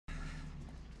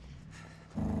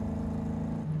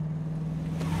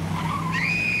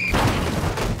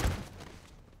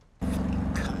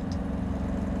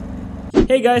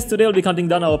Hey guys, today we'll be counting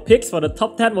down our picks for the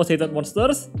top 10 most hated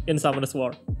monsters in Summoner's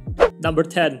War. Number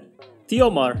 10.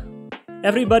 Theomar.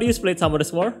 Everybody who's played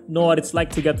Summoner's War know what it's like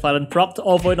to get violent procced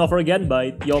over and over again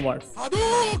by Theomar.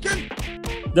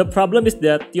 The problem is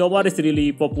that Theomar is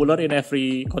really popular in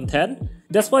every content.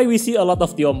 That's why we see a lot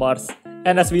of Theomars.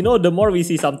 And as we know, the more we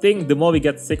see something, the more we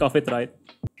get sick of it, right?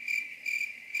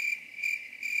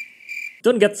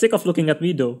 Don't get sick of looking at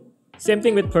me though. Same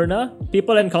thing with Perna.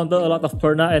 People encounter a lot of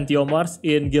Perna and Theomars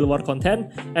in Guild War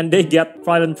content, and they get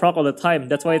violent proc all the time.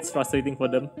 That's why it's frustrating for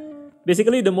them.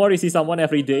 Basically, the more you see someone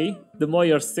every day, the more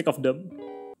you're sick of them.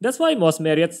 That's why most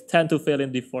Marriotts tend to fail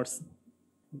in Force.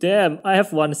 Damn, I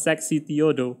have one sexy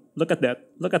Theo though. Look at that.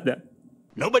 Look at that.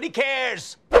 Nobody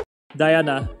cares!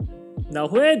 Diana. Now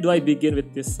where do I begin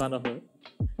with this son of a...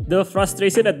 The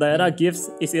frustration that Diana gives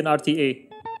is in RTA.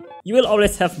 You will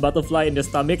always have butterfly in the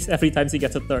stomachs every time she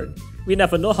gets a turn. We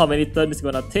never know how many turns it's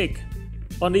gonna take.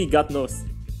 Only God knows.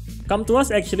 Come to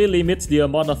Us actually limits the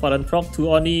amount of violent proc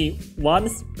to only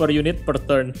once per unit per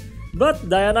turn. But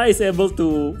Diana is able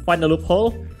to find a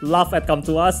loophole, laugh at Come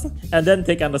to Us, and then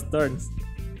take endless turns.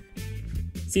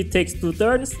 She takes 2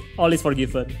 turns, all is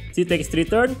forgiven. She takes 3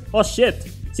 turns, oh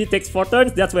shit! She takes 4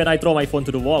 turns, that's when I throw my phone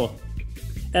to the wall.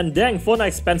 And dang, phones are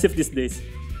expensive these days.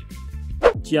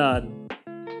 Jan.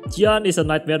 Jan is a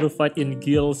nightmare to fight in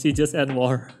guild, sieges, and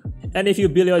war. And if you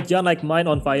build your Jan like mine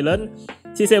on Violent,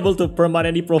 she's able to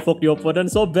permanently provoke the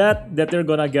opponent so bad that they're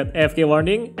gonna get AFK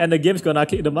warning and the game's gonna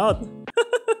kick them out.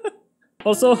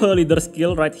 Also, her leader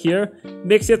skill right here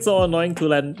makes it so annoying to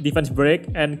land defense break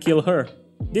and kill her.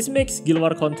 This makes Guild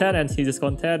War content and sieges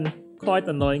content quite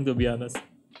annoying to be honest.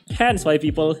 Hence why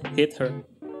people hate her.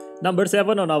 Number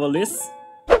 7 on our list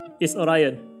is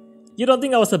Orion. You don't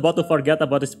think I was about to forget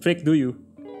about this prick, do you?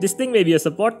 This thing may be a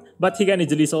support, but he can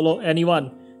easily solo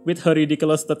anyone with her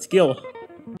ridiculous stat skill.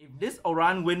 If this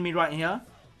Orion win me right here,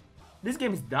 this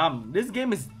game is dumb. This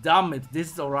game is dumb if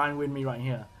this Orion win me right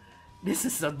here. This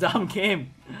is a dumb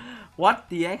game. What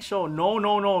the actual? No.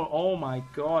 Oh my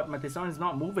god, my Thesan is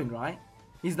not moving, right?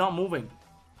 He's not moving.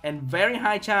 And very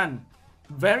high chance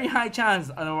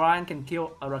an Orion can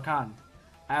kill a Rakan.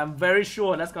 I'm very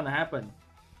sure that's gonna happen.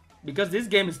 Because this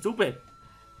game is stupid.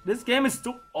 This game is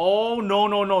stupid. Oh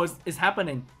no, it's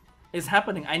happening. It's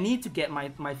happening. I need to get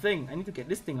my thing. I need to get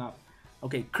this thing up.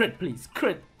 Okay, crit please.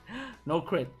 Crit. No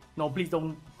crit. No, please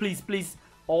don't. Please.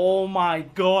 Oh my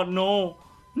god, no.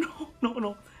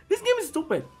 No. This game is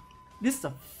stupid. This is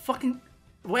a fucking...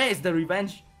 Where is the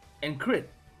revenge and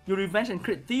crit? You revenge and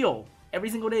crit Theo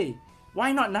every single day.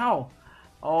 Why not now?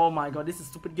 Oh my god, this is a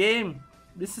stupid game.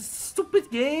 This is a stupid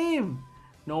game.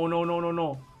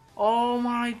 No. Oh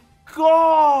my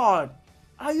god.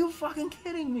 Are you fucking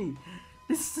kidding me?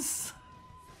 This is...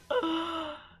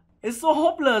 It's so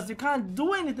hopeless. You can't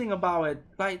do anything about it.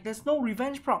 Like, there's no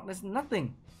revenge proc. There's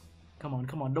nothing. Come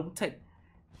on. Don't take.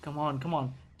 Come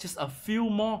on. Just a few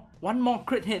more. One more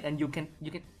crit hit and you can...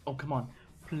 Oh, come on.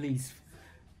 Please.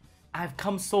 I've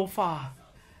come so far.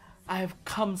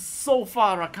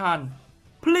 Rakan.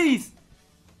 Please.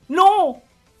 No.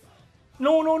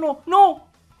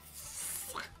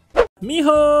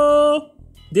 Miho!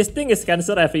 This thing is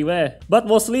cancer everywhere, but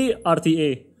mostly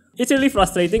RTA. It's really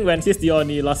frustrating when she's the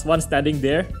only last one standing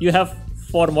there. You have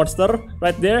 4 monsters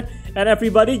right there, and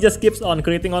everybody just keeps on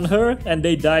creating on her, and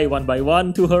they die one by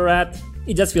one to her wrath.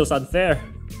 It just feels unfair.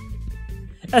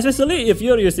 Especially if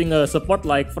you're using a support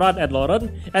like Fran and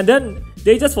Lauren, and then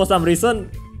they just for some reason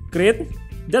crit.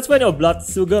 That's when your blood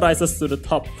sugar rises to the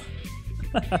top.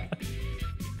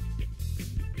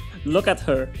 Look at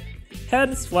her.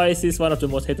 Hence why she's one of the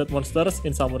most hated monsters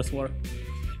in Summoner's War.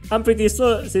 I'm pretty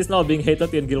sure she's now being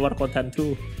hated in Guild War content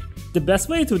too. The best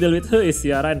way to deal with her is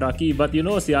Ciara and Raki, but you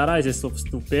know Ciara is just so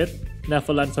stupid,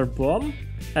 never lands her bomb,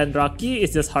 and Raki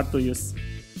is just hard to use.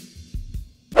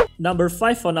 Number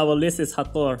 5 on our list is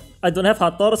Hathor. I don't have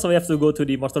Hathor, so we have to go to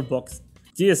the monster box.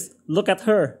 Jeez, look at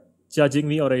her, judging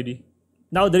me already.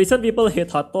 Now the reason people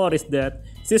hate Hathor is that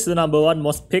she's the number 1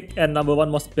 most picked and number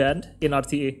 1 most banned in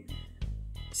RTA.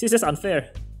 She's just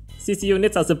unfair. CC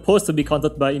units are supposed to be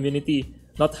counted by immunity,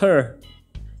 not her.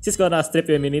 She's gonna strip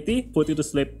your immunity, put you to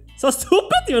sleep. So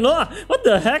stupid, you know? What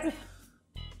the heck?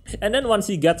 And then once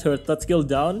she gets her third skill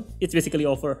down, it's basically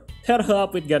over. Pair her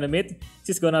up with Ganymede,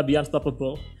 she's gonna be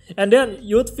unstoppable. And then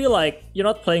you'd feel like you're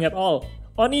not playing at all.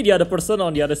 Only the other person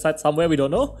on the other side somewhere we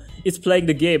don't know is playing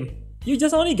the game. You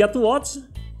just only get to watch.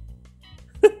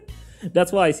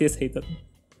 That's why she's hated.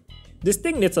 This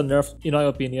thing needs a nerf in my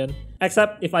opinion,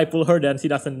 except if I pull her then she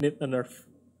doesn't need a nerf.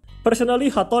 Personally,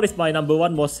 Hathor is my number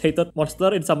 1 most hated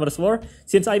monster in Summoner's War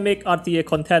since I make RTA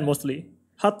content mostly.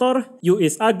 Hathor, you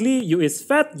is ugly, you is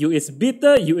fat, you is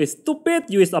bitter, you is stupid,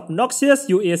 you is obnoxious,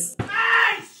 you is...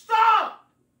 Hey, stop!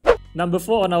 Number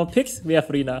 4 on our picks, we have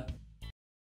Rina.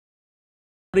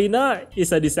 Rina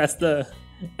is a disaster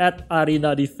at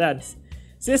arena defense.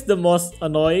 She's the most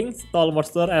annoying stall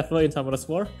monster ever in Summoner's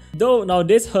War, though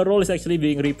nowadays her role is actually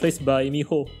being replaced by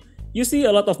Miho. You see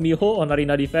a lot of Miho on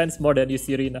arena defense more than you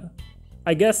see Rina.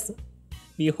 I guess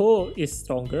Miho is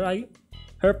stronger.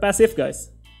 Her passive, guys,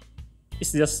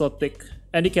 is just so thick,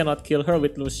 and you cannot kill her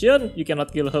with Lucian, you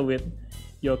cannot kill her with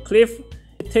your Cliff.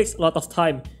 It takes a lot of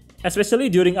time, especially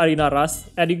during arena rush,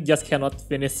 and you just cannot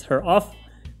finish her off.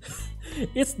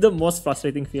 It's the most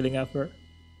frustrating feeling ever.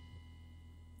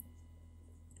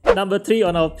 Number 3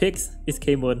 on our picks is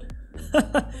K-Moon.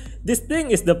 This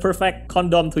thing is the perfect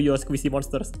condom to your squishy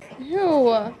monsters.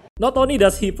 Ew. Not only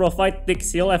does he provide thick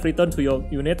seal every turn to your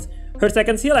units, her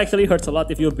second seal actually hurts a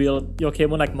lot if you build your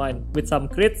K-Moon like mine, with some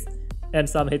crits and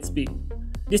some HP.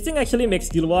 This thing actually makes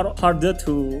Guild War harder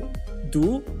to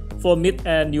do for mid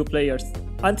and new players.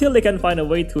 Until they can find a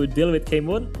way to deal with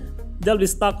K-Moon, they'll be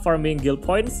stuck farming guild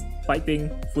points, fighting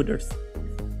fooders.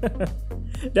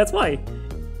 That's why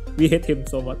we hate him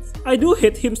so much. I do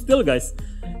hate him still, guys.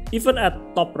 Even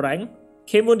at top rank,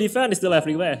 K-Moon defense is still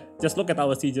everywhere. Just look at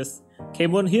our sieges.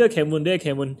 K-Moon here, K-Moon there,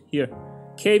 K-Moon here.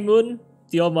 K-Moon,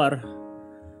 Tiomar.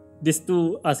 These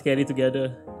two are scary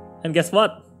together. And guess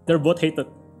what? They're both hated.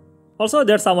 Also,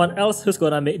 there's someone else who's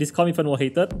gonna make this com even more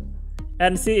hated.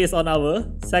 And she is on our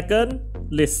second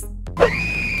list.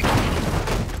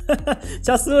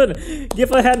 Chasun!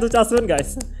 Give a hand to Chasun,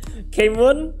 guys.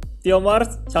 K-Moon, Tiomar,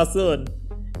 Chasun.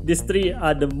 These three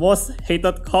are the most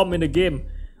hated com in the game.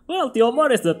 Well,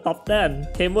 Tiomar is the top 10,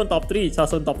 K-Moon top 3,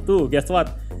 Chasun top 2. Guess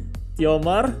what?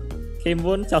 Tiomar,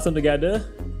 K-Moon, Chasun together,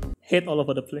 hate all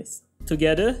over the place.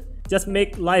 Together, just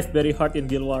make life very hard in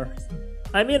Guild War.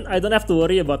 I mean, I don't have to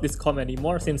worry about this com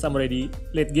anymore since I'm already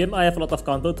late game. I have a lot of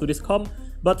counter to this com.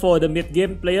 But for the mid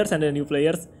game players and the new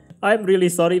players, I'm really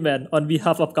sorry, man, on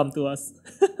behalf of Come To Us.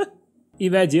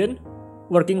 Imagine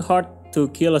working hard to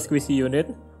kill a squishy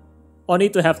unit, only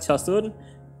to have Chasun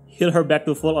heal her back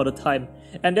to full all the time.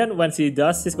 And then when she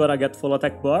does, she's gonna get full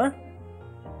attack bar,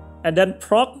 and then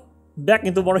proc back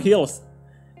into more heals,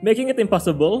 making it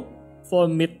impossible for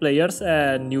mid players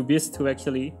and newbies to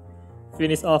actually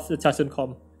finish off the Chasun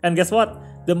com. And guess what?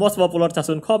 The most popular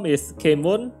Chasun com is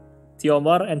K-Moon,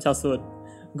 Tiomar, and Chasun.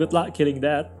 Good luck killing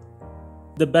that.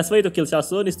 The best way to kill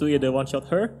Chasun is to either one-shot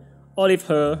her or leave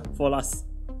her for last.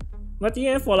 But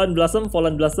yeah, Fallen Blossom,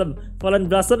 Fallen Blossom, Fallen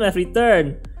Blossom every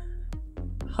turn.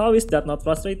 How is that not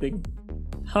frustrating?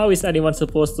 How is anyone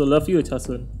supposed to love you,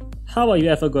 Chasun? How are you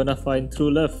ever gonna find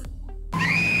true love?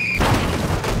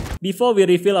 Before we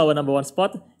reveal our number 1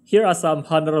 spot, here are some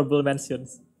honorable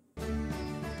mentions.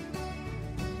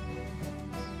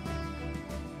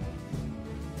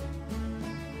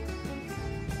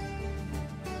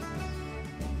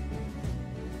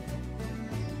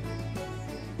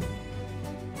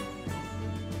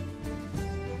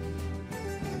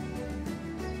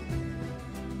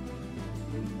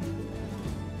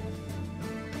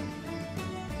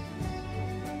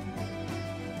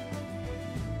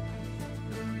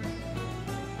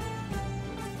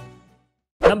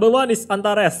 Number 1 is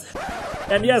Antares.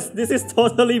 And yes, this is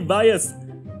totally biased.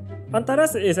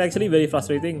 Antares is actually very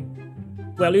frustrating.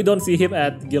 Well, you don't see him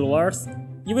at Guild Wars.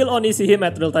 You will only see him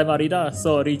at real-time arena,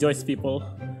 so rejoice, people.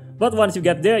 But once you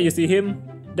get there, you see him,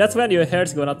 that's when your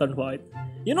hair's gonna turn white.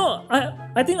 You know,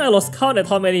 I think I lost count at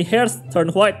how many hairs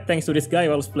turned white thanks to this guy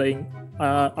while playing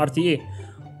RTA.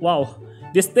 Wow,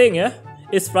 this thing, yeah,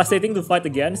 is frustrating to fight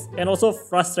against and also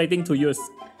frustrating to use.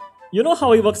 You know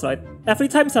how it works, right? Every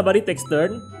time somebody takes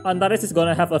turn, Antares is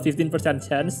gonna have a 15%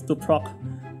 chance to proc.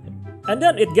 And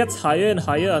then it gets higher and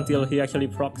higher until he actually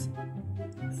procs.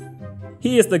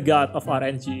 He is the god of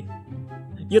RNG.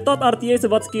 You thought RTA is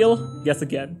about skill? Guess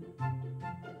again.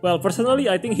 Well, personally,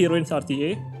 I think he ruins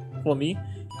RTA for me.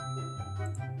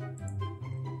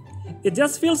 It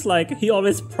just feels like he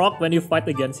always proc when you fight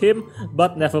against him,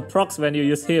 but never procs when you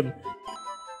use him.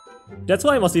 That's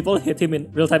why most people hate him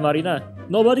in real-time arena.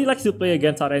 Nobody likes to play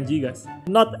against RNG, guys.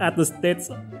 Not at the stage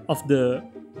of the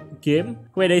game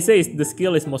where they say the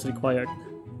skill is most required.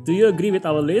 Do you agree with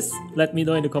our list? Let me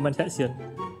know in the comment section.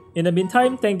 In the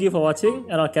meantime, thank you for watching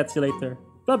and I'll catch you later.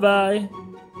 Bye bye!